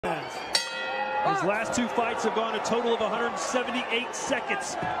His last two fights have gone a total of 178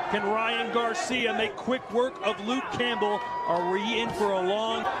 seconds. Can Ryan Garcia make quick work of Luke Campbell? Are we in for a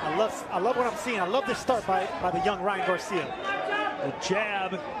long... I love what I'm seeing. I love this start by the young Ryan Garcia. The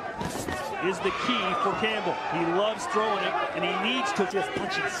jab is the key for Campbell. He loves throwing it, and he needs to... Just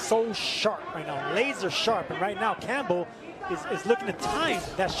punching so sharp right now, laser sharp. And right now, Campbell is looking to time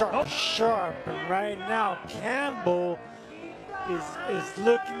that sharp. Sharp. And right now, Campbell is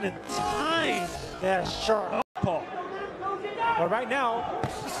looking to time that sharp. Paul. But right now,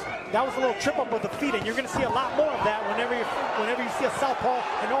 that was a little trip up with the feet, and you're going to see a lot more of that whenever you see a southpaw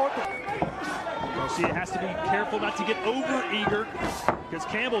and orthodox. Garcia has to be careful not to get over eager, because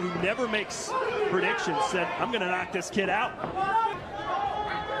Campbell, who never makes predictions, said, I'm going to knock this kid out.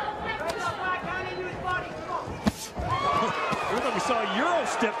 Looks like we saw a Euro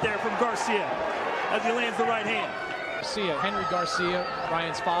step there from Garcia as he lands the right hand. Henry Garcia,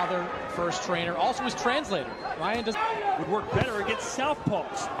 Ryan's father, first trainer, also his translator. Ryan would work better against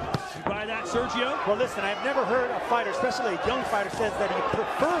southpaws. You buy that, Sergio? Well, listen, I've never heard a fighter, especially a young fighter, says that he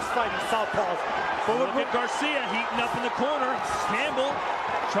prefers fighting southpaws. But look at Garcia heating up in the corner. Campbell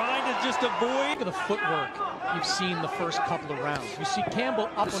trying to just avoid. Look at the footwork you've seen the first couple of rounds. You see Campbell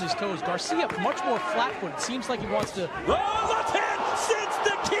up on his toes. Garcia much more flat-footed. Seems like he wants to... Oh, left hand sends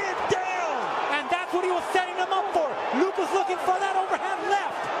the kid down! And that's what he was setting him up for. Luke was looking for that overhand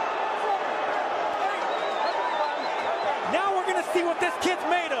left. Now we're going to see what this kid's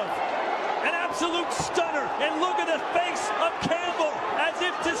made of. An absolute stunner. And look at the face of Campbell, as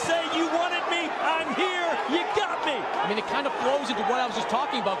if to say, you wanted me, I'm here, you got me. I mean, it kind of flows into what I was just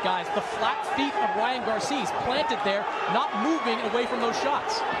talking about, guys. The flat feet of Ryan Garcia. He's planted there, not moving away from those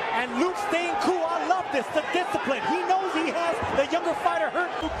shots. And Luke staying cool. I love this, the discipline. He knows he has the younger fighter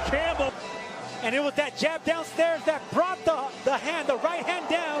hurt. Luke Campbell. And it was that jab downstairs that brought the right hand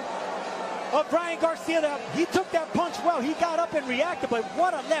down of Ryan Garcia. He took that punch well. He got up and reacted, but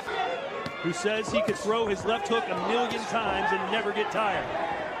what a left. Who says he could throw his left hook a million times and never get tired.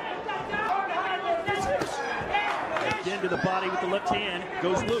 Again to the body with the left hand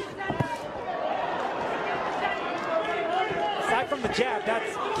goes Luke. Aside from the jab,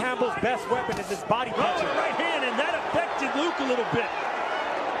 that's Campbell's best weapon, is his body punching. Oh, right hand, and that affected Luke a little bit.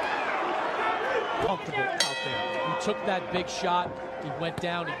 Comfortable out there. He took that big shot, he went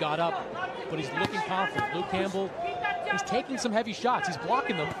down, he got up, but he's looking confident. Luke Campbell, he's taking some heavy shots, he's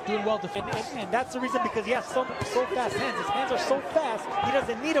blocking them, doing well defending. And that's the reason, because he has so fast hands. His hands are so fast, he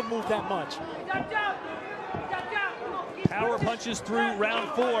doesn't need to move that much. Power punches through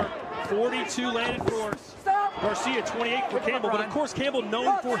round 4. 42 landed for Garcia, 28 for Campbell, but of course Campbell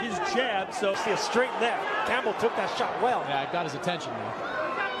known for his jab, so see a straight left. Campbell took that shot well. Yeah, it got his attention though.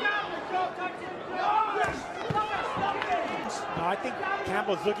 No, I think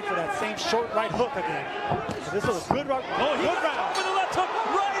Campbell's looking for that same short right hook again. So this was a good round. Oh, he got up with the left hook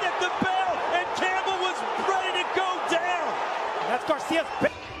right at the bell, and Campbell was ready to go down. And that's Garcia's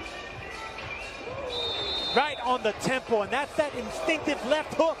right on the tempo, and that's that instinctive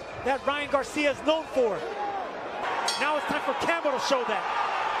left hook that Ryan Garcia is known for. Now it's time for Campbell to show that.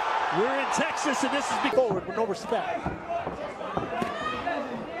 We're in Texas, and this is forward with no respect.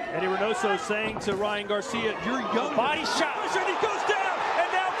 Eddie Reynoso saying to Ryan Garcia, you're young. Body shot. And he goes down,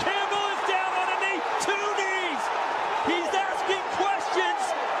 and now Campbell is down on a knee. 2 knees. He's asking questions.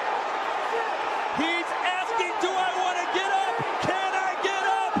 He's asking, do I want to get up? Can I get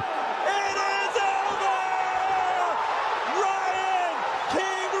up? It is over! Ryan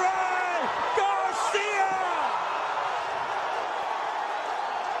King Ryan Garcia!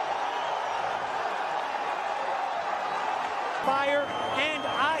 Fire and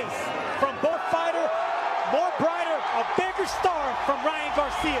ice from both fighters. More brighter, a bigger star from Ryan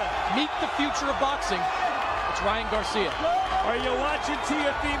Garcia. Meet the future of boxing. It's Ryan Garcia. Are you watching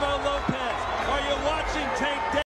Teofimo Lopez? Are you watching Tank